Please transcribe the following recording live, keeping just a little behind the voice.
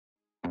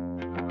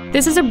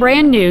This is a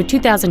brand new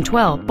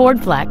 2012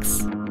 Ford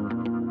Flex.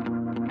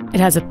 It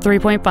has a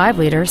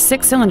 3.5-liter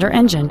six-cylinder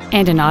engine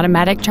and an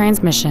automatic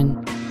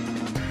transmission.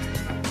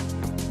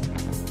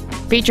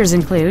 Features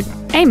include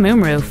a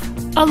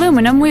moonroof,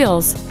 aluminum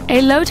wheels,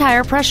 a low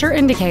tire pressure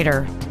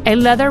indicator, a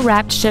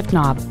leather-wrapped shift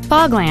knob,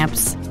 fog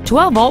lamps,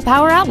 12-volt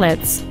power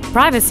outlets,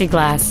 privacy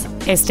glass,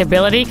 a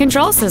stability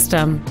control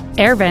system,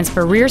 air vents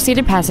for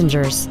rear-seated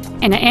passengers,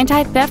 and an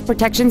anti-theft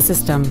protection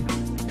system.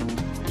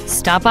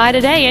 Stop by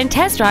today and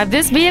test drive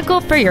this vehicle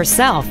for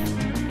yourself.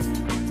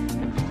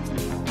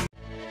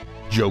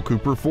 Joe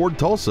Cooper Ford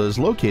Tulsa is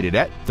located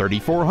at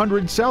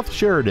 3400 South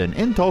Sheridan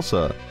in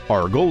Tulsa.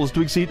 Our goal is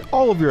to exceed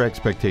all of your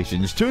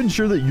expectations to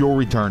ensure that you'll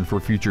return for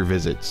future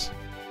visits.